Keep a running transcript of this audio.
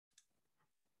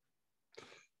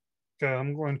Okay,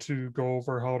 I'm going to go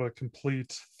over how to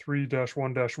complete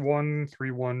 3-1-1,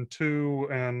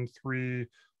 312, and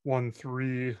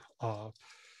 313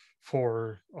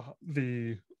 for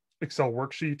the Excel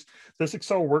worksheet. This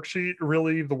Excel worksheet,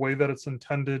 really, the way that it's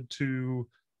intended to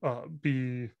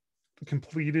be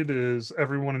completed is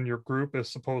everyone in your group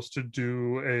is supposed to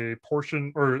do a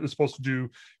portion, or is supposed to do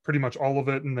pretty much all of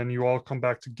it, and then you all come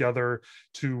back together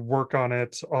to work on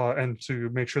it and to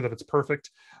make sure that it's perfect.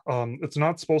 It's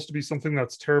not supposed to be something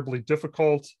that's terribly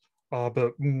difficult,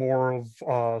 but more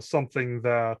of something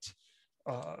that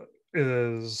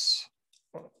is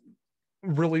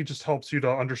really just helps you to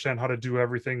understand how to do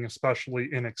everything, especially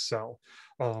in Excel.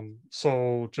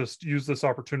 So just use this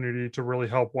opportunity to really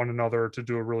help one another to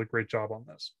do a really great job on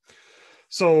this.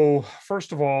 So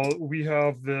first of all, we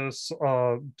have this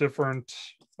different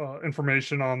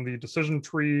information on the decision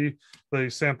tree, the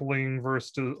sampling versus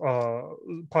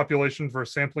population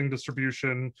versus sampling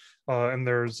distribution, and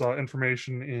there's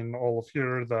information in all of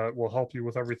here that will help you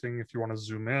with everything if you want to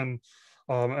zoom in.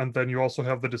 And then you also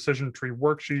have the decision tree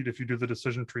worksheet. If you do the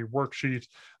decision tree worksheet,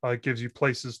 it gives you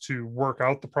places to work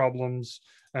out the problems.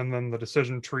 And then the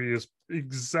decision tree is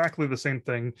exactly the same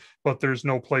thing, but there's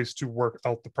no place to work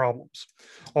out the problems.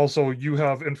 Also, you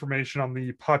have information on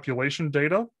the population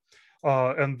data.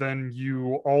 And then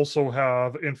you also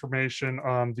have information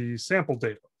on the sample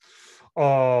data.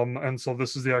 And so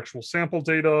this is the actual sample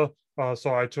data.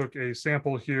 So I took a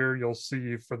sample here. You'll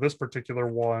see for this particular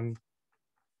one,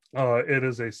 it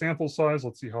is a sample size.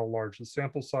 Let's see how large the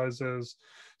sample size is.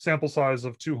 Sample size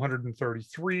of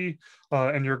 233,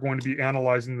 and you're going to be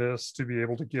analyzing this to be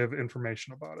able to give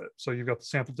information about it. So you've got the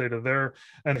sample data there,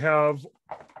 and have,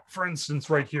 for instance,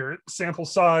 right here, sample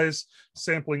size,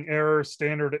 sampling error,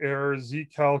 standard error,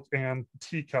 Z-calc, and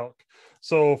T-calc.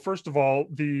 So first of all,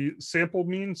 the sample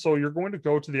mean, so you're going to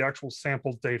go to the actual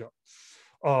sample data.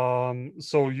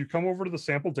 So you come over to the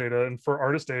sample data, and for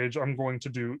artist age, I'm going to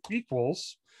do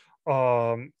equals.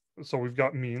 So we've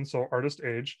got mean, so artist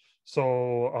age.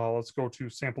 So let's go to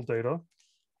sample data,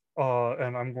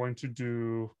 and I'm going to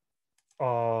do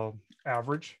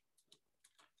average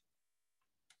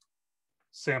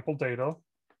sample data.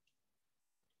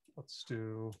 Let's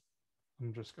do,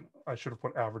 I should have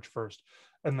put average first.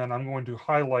 And then I'm going to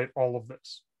highlight all of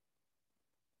this.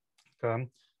 Okay,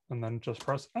 and then just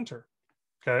press enter.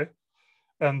 Okay,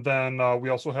 and then we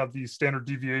also have the standard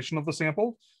deviation of the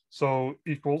sample. So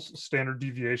equals standard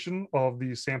deviation of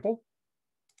the sample.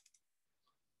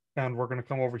 And we're going to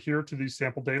come over here to the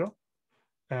sample data.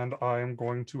 And I am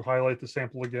going to highlight the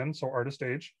sample again. So artist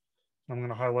age. I'm going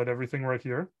to highlight everything right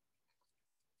here.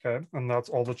 Okay, and that's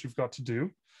all that you've got to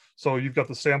do. So you've got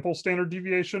the sample standard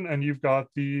deviation, and you've got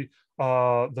the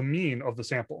mean of the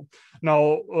sample.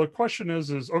 Now, the question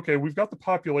is okay, we've got the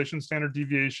population standard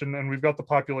deviation and we've got the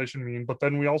population mean, but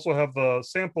then we also have the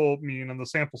sample mean and the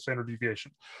sample standard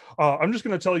deviation. I'm just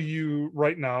going to tell you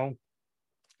right now,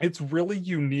 it's really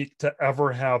unique to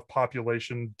ever have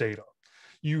population data.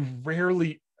 You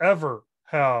rarely ever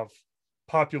have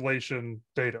population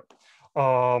data.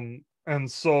 And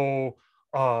so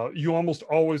you almost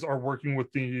always are working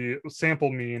with the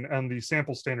sample mean and the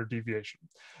sample standard deviation.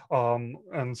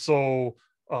 And so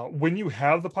when you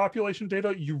have the population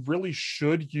data, you really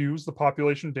should use the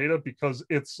population data because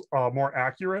it's more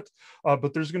accurate.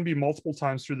 But there's going to be multiple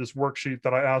times through this worksheet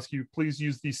that I ask you, please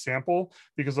use the sample,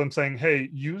 because I'm saying, hey,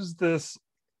 use this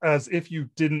as if you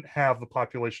didn't have the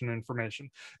population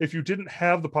information. If you didn't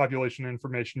have the population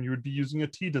information, you would be using a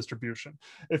T distribution.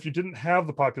 If you didn't have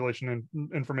the population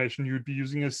information, you would be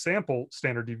using a sample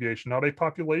standard deviation, not a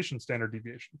population standard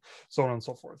deviation, so on and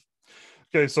so forth.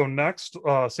 Okay, so next,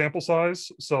 sample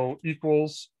size, so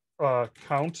equals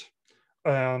count.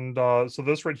 And so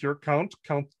this right here, counts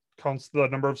the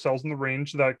number of cells in the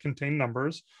range that contain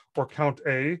numbers, or count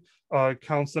A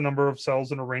counts the number of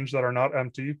cells in a range that are not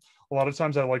empty. A lot of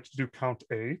times I like to do count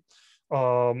A.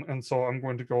 And so I'm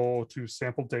going to go to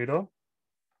sample data,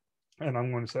 and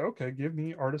I'm going to say, okay, give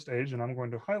me artist age, and I'm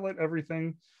going to highlight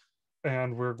everything,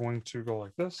 and we're going to go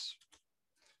like this.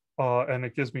 And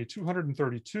it gives me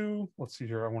 232. Let's see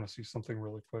here. I want to see something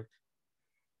really quick.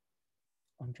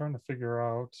 I'm trying to figure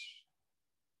out.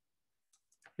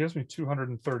 It gives me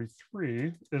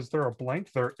 233. Is there a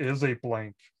blank? There is a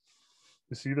blank.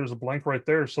 You see, there's a blank right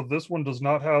there. So this one does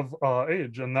not have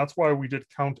age, and that's why we did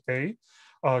count A.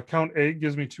 Count A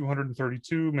gives me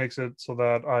 232, makes it so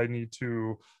that I need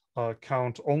to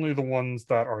count only the ones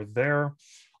that are there.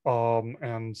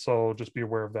 And so just be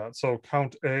aware of that. So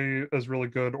count A is really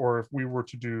good, or if we were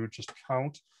to do just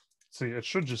count, see, it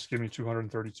should just give me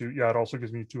 232. Yeah, it also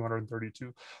gives me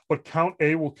 232. But count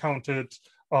A will count it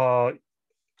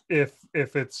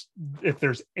if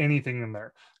there's anything in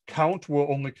there. Count will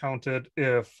only count it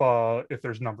if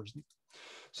there's numbers.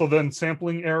 So then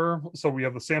sampling error. So we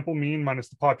have the sample mean minus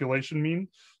the population mean.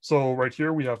 So right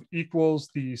here we have equals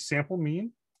the sample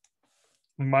mean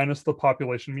minus the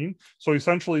population mean. So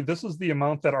essentially this is the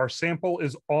amount that our sample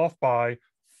is off by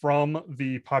from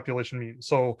the population mean.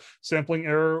 So sampling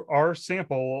error, our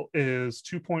sample is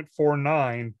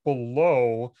 2.49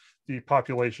 below the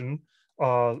population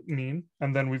mean.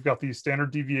 And then we've got the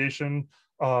standard deviation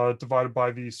divided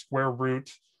by the square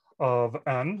root of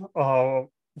n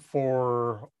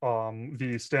for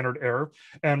the standard error.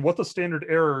 And what the standard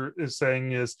error is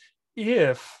saying is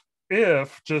if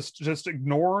just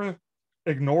ignore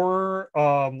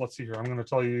let's see here, I'm going to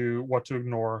tell you what to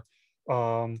ignore.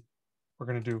 We're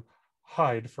going to do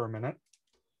hide for a minute.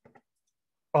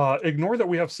 Ignore that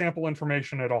we have sample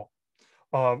information at all.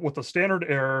 With the standard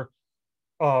error,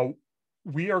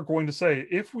 we are going to say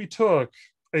if we took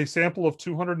a sample of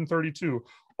 232,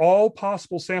 all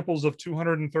possible samples of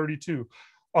 232,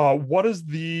 what is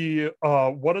the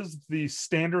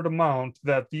standard amount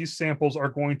that these samples are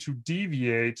going to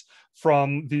deviate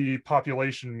from the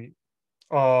population mean,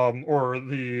 or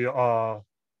the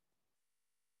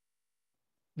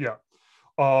yeah.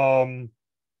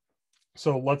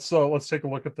 So let's take a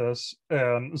look at this.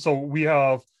 And so we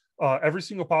have every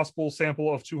single possible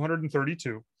sample of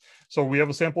 232. So we have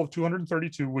a sample of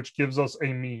 232, which gives us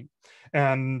a mean.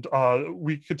 And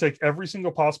we could take every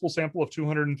single possible sample of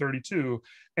 232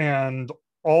 and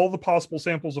all the possible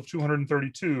samples of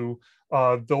 232,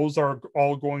 those are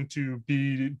all going to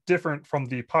be different from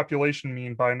the population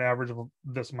mean by an average of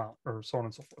this amount, or so on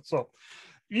and so forth. So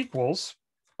equals,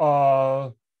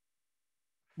 we're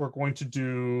going to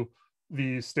do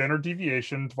the standard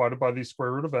deviation divided by the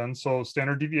square root of n. So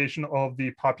standard deviation of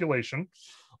the population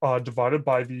divided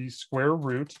by the square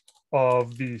root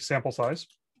of the sample size,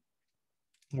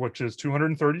 which is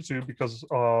 232 because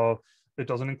it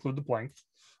doesn't include the blank.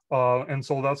 And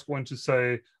so that's going to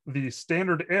say the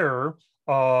standard error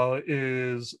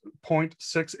is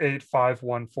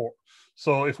 0.68514.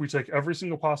 So if we take every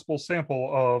single possible sample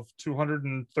of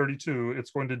 232,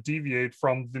 it's going to deviate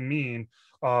from the mean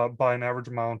by an average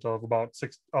amount of about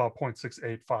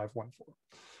 0.68514.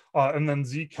 And then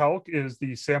z-calc is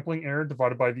the sampling error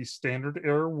divided by the standard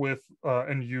error with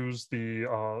and use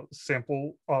the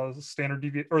sample standard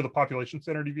deviation, or the population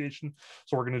standard deviation.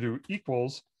 So we're going to do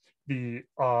equals the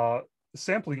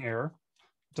sampling error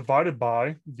divided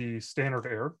by the standard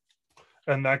error,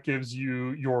 and that gives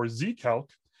you your z-calc.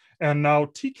 And now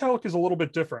t-calc is a little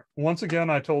bit different. Once again,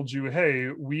 I told you, hey,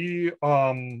 we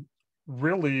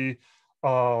really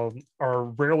are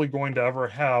rarely going to ever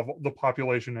have the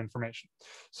population information.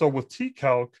 So with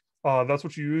t-calc, that's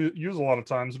what you use a lot of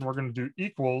times, and we're going to do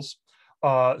equals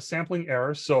sampling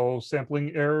error. So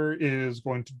sampling error is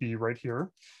going to be right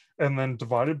here, and then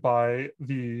divided by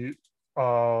the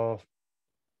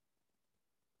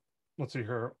let's see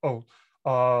here.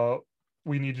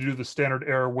 We need to do the standard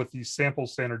error with the sample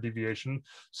standard deviation.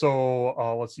 So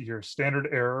let's see here, standard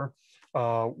error.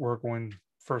 We're going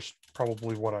first,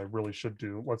 probably what I really should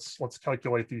do. Let's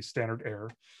calculate the standard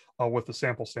error with the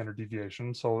sample standard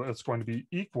deviation. So it's going to be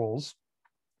equals,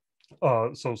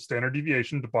 so standard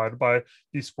deviation divided by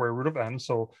the square root of n.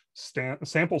 So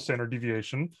sample standard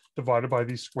deviation divided by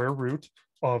the square root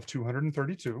of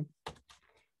 232.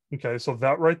 Okay, so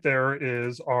that right there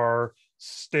is our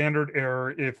standard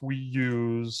error if we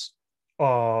use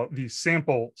the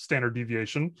sample standard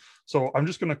deviation. So I'm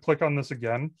just going to click on this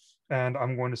again, and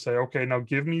I'm going to say, okay, now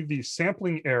give me the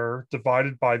sampling error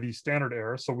divided by the standard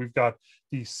error. So we've got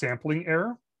the sampling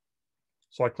error.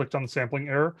 So I clicked on the sampling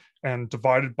error and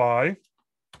divided by,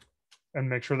 and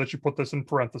make sure that you put this in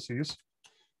parentheses,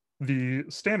 the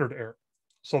standard error.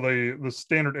 So the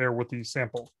standard error with the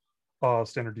sample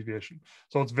standard deviation.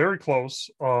 So it's very close.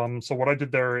 So what I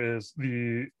did there is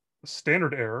the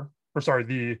standard error, or sorry,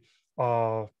 the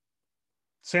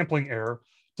sampling error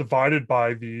divided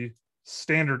by the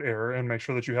standard error, and make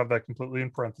sure that you have that completely in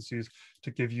parentheses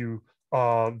to give you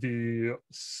the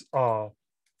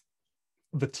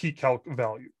t-calc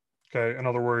value. Okay, in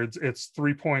other words, it's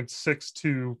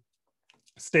 3.62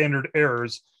 standard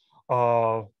errors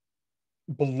below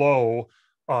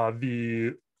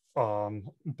the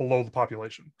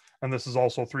population, and this is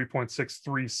also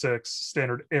 3.636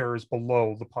 standard errors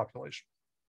below the population.